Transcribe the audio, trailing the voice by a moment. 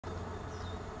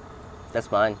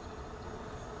That's mine.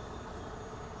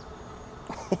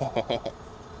 You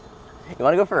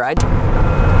want to go for a ride?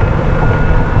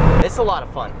 It's a lot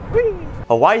of fun. Whee!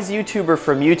 A wise YouTuber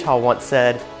from Utah once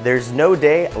said, "There's no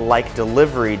day like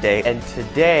delivery day." And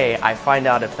today, I find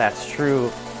out if that's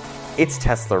true, it's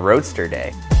Tesla Roadster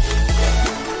day.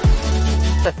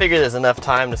 I figure there's enough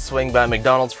time to swing by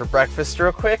McDonald's for breakfast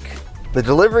real quick. The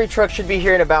delivery truck should be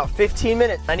here in about 15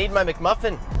 minutes. I need my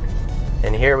McMuffin.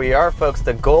 And here we are, folks,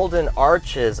 the golden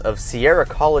arches of Sierra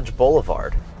College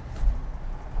Boulevard.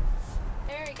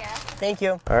 There we go. Thank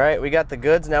you. All right, we got the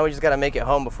goods. Now we just gotta make it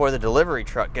home before the delivery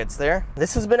truck gets there.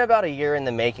 This has been about a year in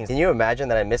the making. Can you imagine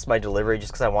that I missed my delivery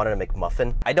just because I wanted a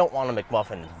McMuffin? I don't want a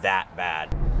McMuffin that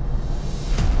bad.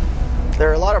 There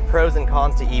are a lot of pros and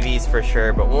cons to EVs for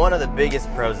sure, but one of the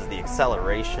biggest pros is the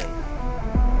acceleration.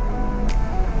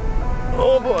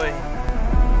 Oh boy.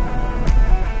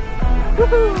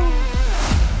 Woohoo!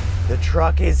 The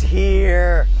truck is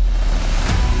here.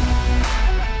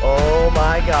 Oh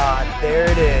my God, there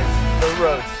it is, the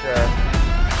Roadster.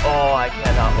 Oh, I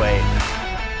cannot wait.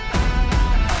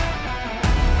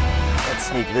 Let's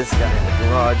sneak this guy in the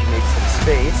garage, make some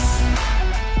space.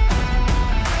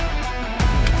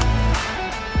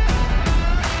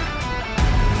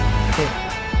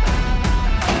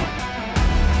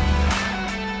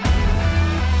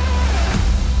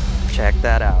 Check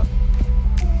that out.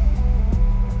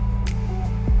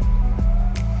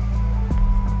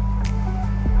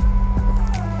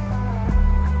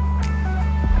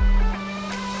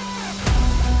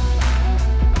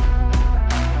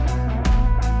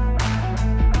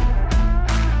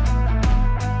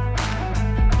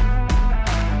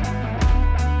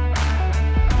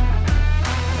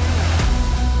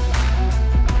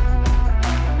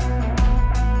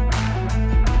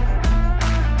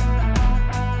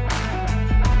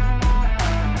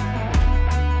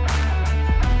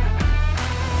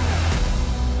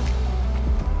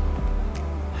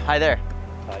 Hi there.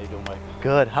 How you doing, Mike?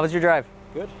 Good. How was your drive?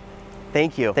 Good.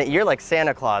 Thank you. You're like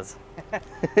Santa Claus.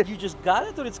 You just got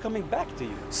it, or it's coming back to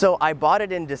you? So I bought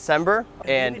it in December,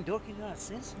 and you've been working on it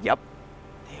since? Yep.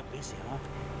 They're busy, huh?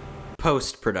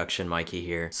 Post-production Mikey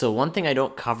here. So one thing I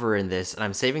don't cover in this, and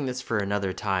I'm saving this for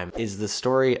another time, is the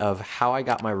story of how I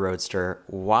got my Roadster,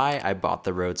 why I bought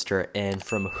the Roadster, and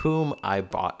from whom I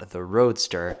bought the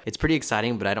Roadster. It's pretty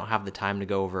exciting, but I don't have the time to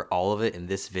go over all of it in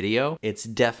this video. It's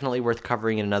definitely worth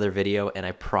covering in another video, and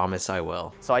I promise I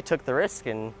will. So I took the risk,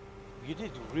 and You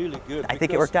did really good. I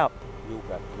think it worked out. You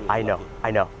got really I know, lucky.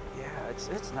 I know. Yeah,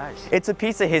 it's nice. It's a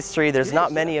piece of history. There's It not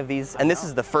is, many yeah. of these, and this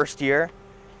is the first year.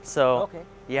 So, Okay.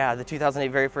 yeah, the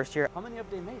 2008 very first year. How many have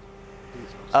they made?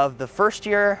 Of the first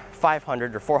year,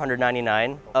 500 or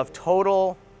 499. Of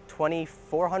total,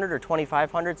 2,400 or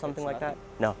 2,500, something like that.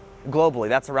 No, globally,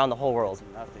 that's around the whole world.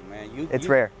 It's nothing, man. It's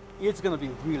rare. It's gonna be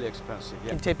really expensive. Yeah.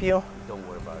 Can I tip you? Don't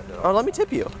worry about it. Oh, let me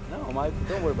tip you. No, don't worry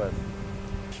about it.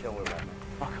 Don't worry about it.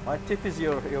 My tip is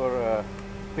your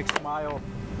big smile,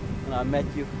 and I met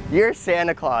you. You're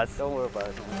Santa Claus. Don't worry about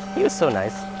it. Man. He was so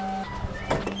nice. All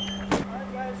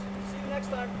right, guys. See you next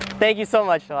time. Thank you so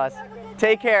much, Ross.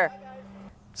 Take care.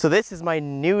 So this is my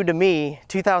new to me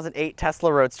 2008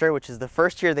 Tesla Roadster, which is the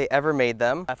first year they ever made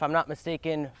them. If I'm not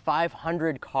mistaken,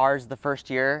 500 cars the first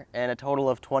year and a total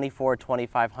of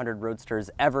 2,500 Roadsters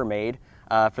ever made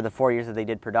for the 4 years that they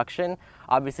did production.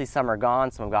 Obviously some are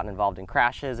gone, some have gotten involved in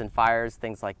crashes and fires,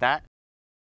 things like that.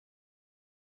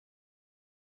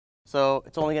 So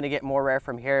it's only gonna get more rare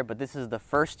from here, but this is the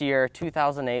first year,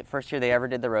 2008, first year they ever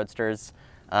did the Roadsters.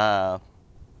 Let's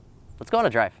go on a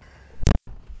drive.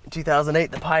 In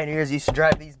 2008, the pioneers used to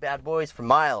drive these bad boys for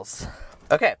miles.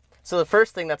 Okay, so the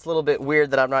first thing that's a little bit weird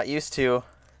that I'm not used to,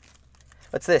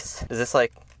 what's this? Is this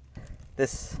like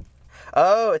this?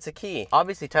 Oh, it's a key.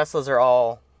 Obviously Teslas are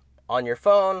all on your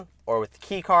phone or with the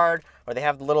key card, or they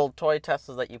have the little toy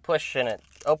Teslas that you push and it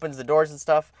opens the doors and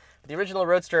stuff. But the original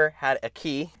Roadster had a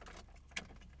key.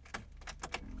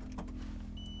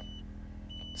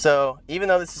 So even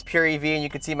though this is pure EV and you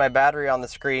can see my battery on the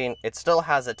screen, it still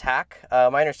has a tach.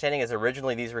 My understanding is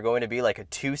originally these were going to be like a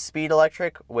 2-speed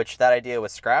electric, which that idea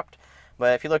was scrapped.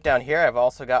 But if you look down here, I've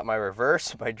also got my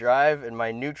reverse, my drive, and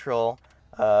my neutral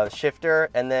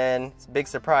shifter, and then, big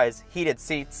surprise, heated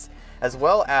seats, as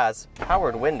well as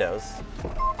powered windows.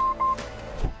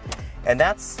 And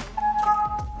that's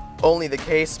only the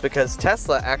case because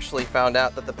Tesla actually found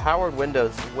out that the powered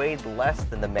windows weighed less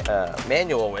than the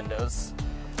manual windows.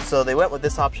 So they went with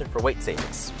this option for weight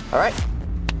savings. All right,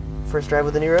 first drive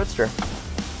with the new Roadster.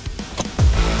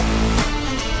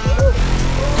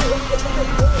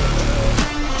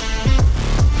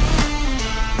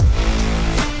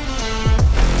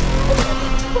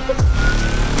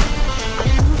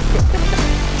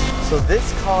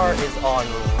 This car is on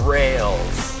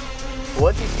rails.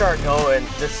 Once you start going,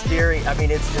 the steering, I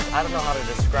mean, it's just, I don't know how to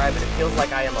describe it. It feels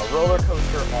like I am a roller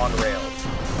coaster on rails.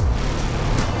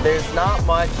 There's not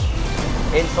much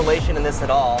insulation in this at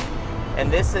all. And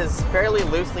this is fairly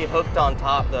loosely hooked on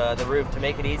top the roof to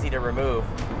make it easy to remove.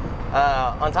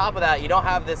 On top of that, you don't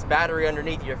have this battery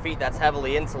underneath your feet that's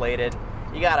heavily insulated.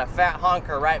 You got a fat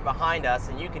honker right behind us,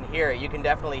 and you can hear it. You can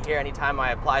definitely hear anytime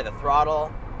I apply the throttle.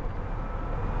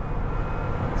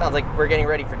 Sounds like we're getting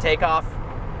ready for takeoff.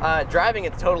 Driving,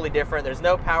 it's totally different. There's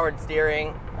no powered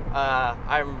steering.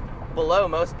 I'm below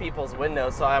most people's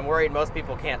windows, so I'm worried most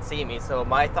people can't see me. So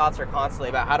my thoughts are constantly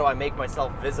about how do I make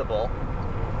myself visible.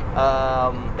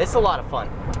 It's a lot of fun.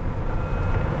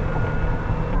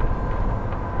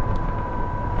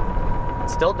 It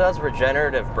still does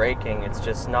regenerative braking. It's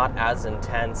just not as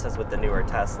intense as with the newer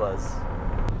Teslas.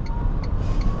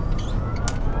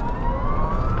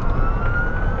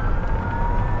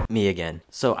 Me again.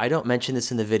 So I don't mention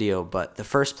this in the video, but the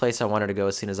first place I wanted to go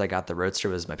as soon as I got the Roadster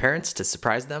was my parents, to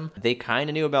surprise them. They kind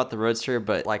of knew about the Roadster,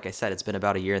 but like I said, it's been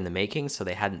about a year in the making, so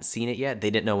they hadn't seen it yet. They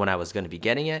didn't know when I was going to be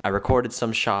getting it. I recorded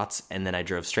some shots, and then I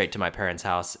drove straight to my parents'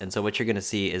 house, and so what you're going to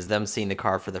see is them seeing the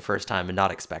car for the first time and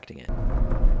not expecting it.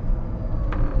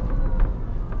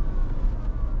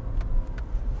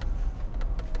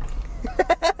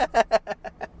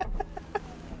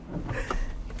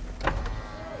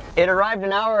 It arrived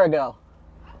an hour ago.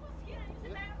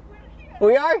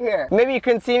 We are here. Maybe you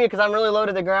couldn't see me because I'm really low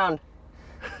to the ground.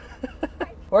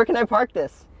 Where can I park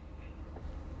this?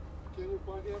 Can you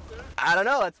park it up there? I don't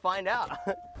know. Let's find out.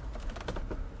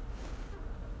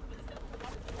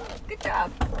 Good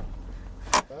job.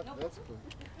 That's cool.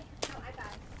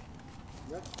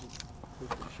 That's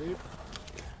the shape.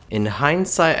 In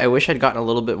hindsight, I wish I'd gotten a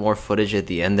little bit more footage at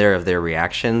the end there of their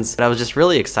reactions, but I was just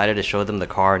really excited to show them the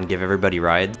car and give everybody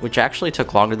rides, which actually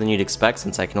took longer than you'd expect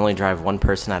since I can only drive one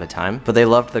person at a time. But they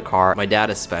loved the car, my dad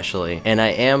especially, and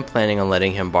I am planning on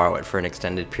letting him borrow it for an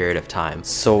extended period of time.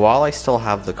 So while I still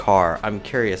have the car, I'm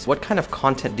curious, what kind of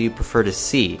content do you prefer to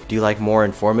see? Do you like more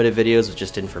informative videos with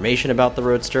just information about the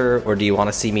Roadster, or do you want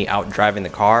to see me out driving the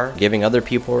car, giving other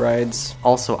people rides?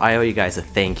 Also, I owe you guys a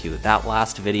thank you. That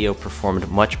last video performed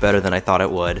much better than I thought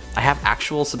it would. I have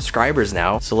actual subscribers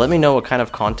now, so let me know what kind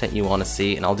of content you want to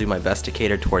see and I'll do my best to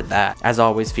cater toward that. As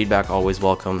always, feedback always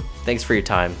welcome. Thanks for your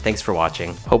time. Thanks for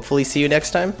watching. Hopefully see you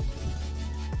next time.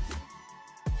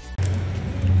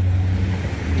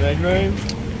 Leg rain?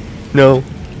 No.